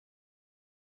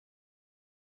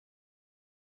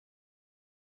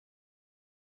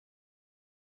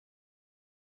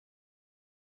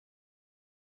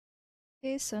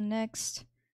Okay, so next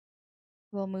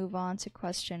we'll move on to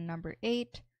question number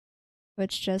 8,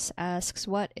 which just asks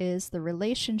what is the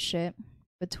relationship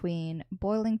between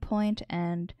boiling point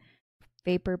and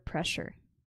vapor pressure.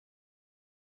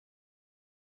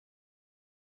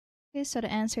 Okay, so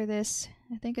to answer this,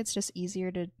 I think it's just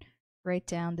easier to write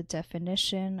down the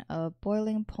definition of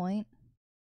boiling point.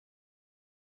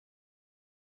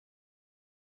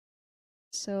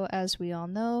 So as we all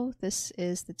know, this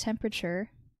is the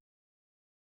temperature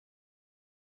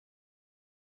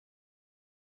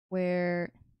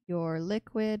where your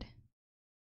liquid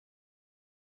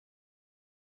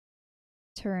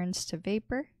turns to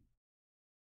vapor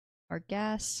or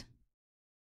gas.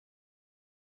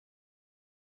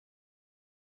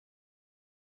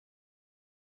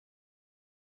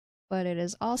 But it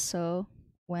is also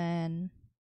when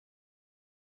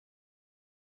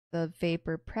the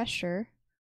vapor pressure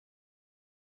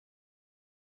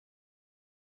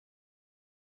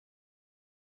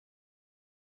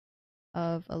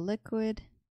of a liquid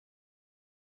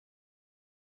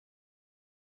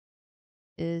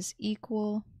is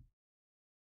equal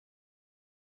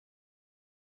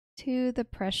to the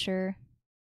pressure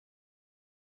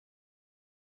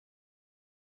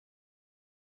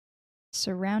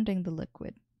surrounding the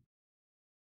liquid.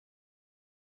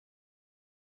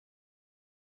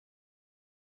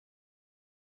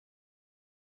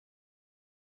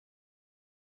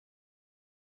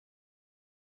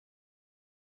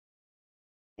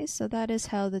 Okay, so that is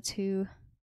how the two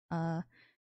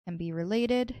can be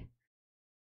related.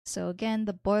 So again,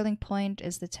 the boiling point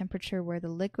is the temperature where the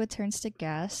liquid turns to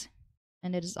gas,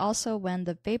 and it is also when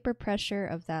the vapor pressure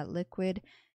of that liquid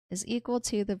is equal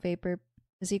to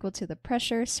the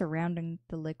pressure surrounding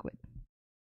the liquid.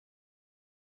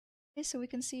 Okay, so we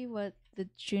can see what the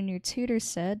junior tutor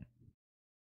said.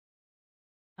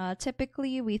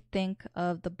 Typically, we think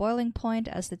of the boiling point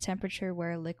as the temperature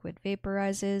where a liquid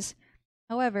vaporizes.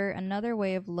 However, another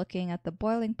way of looking at the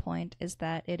boiling point is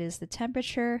that it is the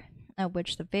temperature at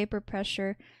which the vapor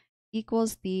pressure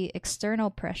equals the external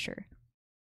pressure.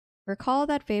 Recall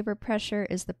that vapor pressure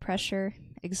is the pressure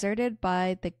exerted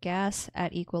by the gas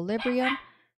at equilibrium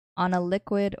on a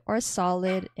liquid or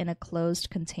solid in a closed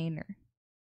container.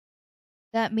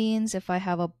 That means if I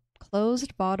have a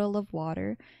closed bottle of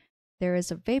water, there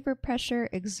is a vapor pressure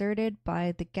exerted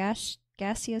by the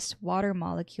gaseous water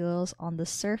molecules on the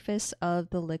surface of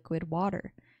the liquid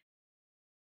water.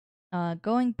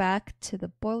 Going back to the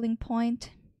boiling point,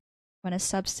 when a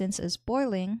substance is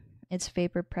boiling, its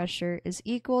vapor pressure is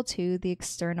equal to the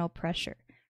external pressure.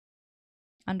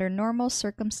 Under normal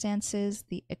circumstances,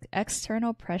 the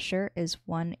external pressure is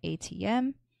 1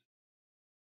 atm.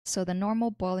 So the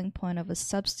normal boiling point of a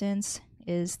substance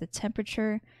is the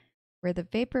temperature where the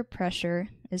vapor pressure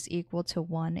is equal to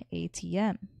 1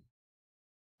 atm.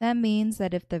 That means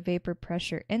that if the vapor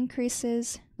pressure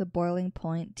increases, the boiling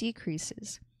point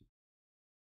decreases.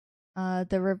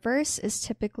 The reverse is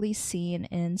typically seen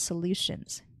in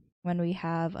solutions. When we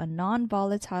have a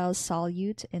non-volatile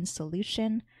solute in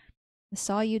solution, the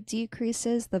solute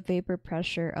decreases the vapor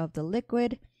pressure of the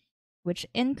liquid, which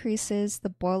increases the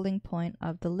boiling point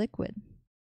of the liquid.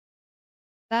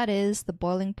 That is, the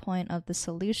boiling point of the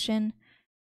solution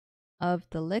of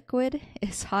the liquid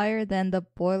is higher than the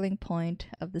boiling point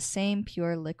of the same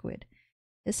pure liquid.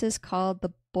 This is called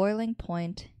the boiling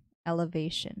point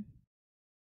elevation.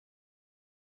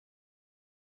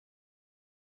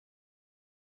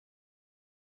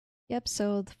 Yep,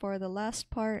 so for the last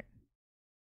part,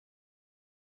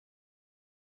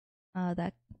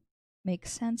 that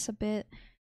makes sense a bit,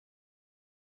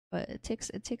 but it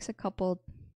takes a couple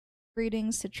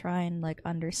readings to try and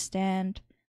understand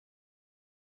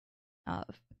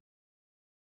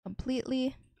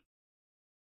completely,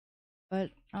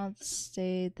 but I'll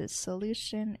say the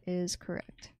solution is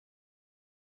correct.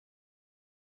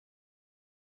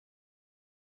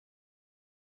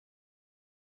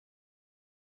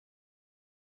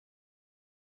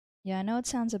 Yeah, I know it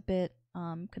sounds a bit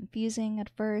confusing at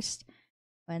first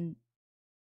when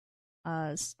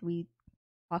we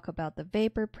talk about the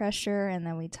vapor pressure and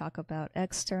then we talk about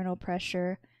external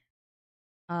pressure.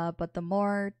 But the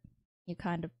more you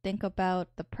kind of think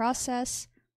about the process,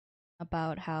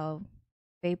 about how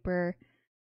vapor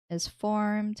is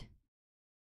formed,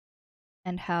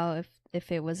 and how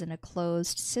if it was in a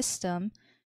closed system,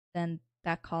 then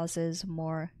that causes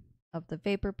more of the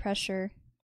vapor pressure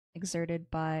exerted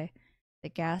by the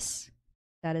gas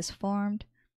that is formed.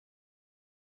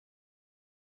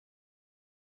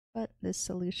 But this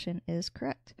solution is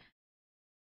correct.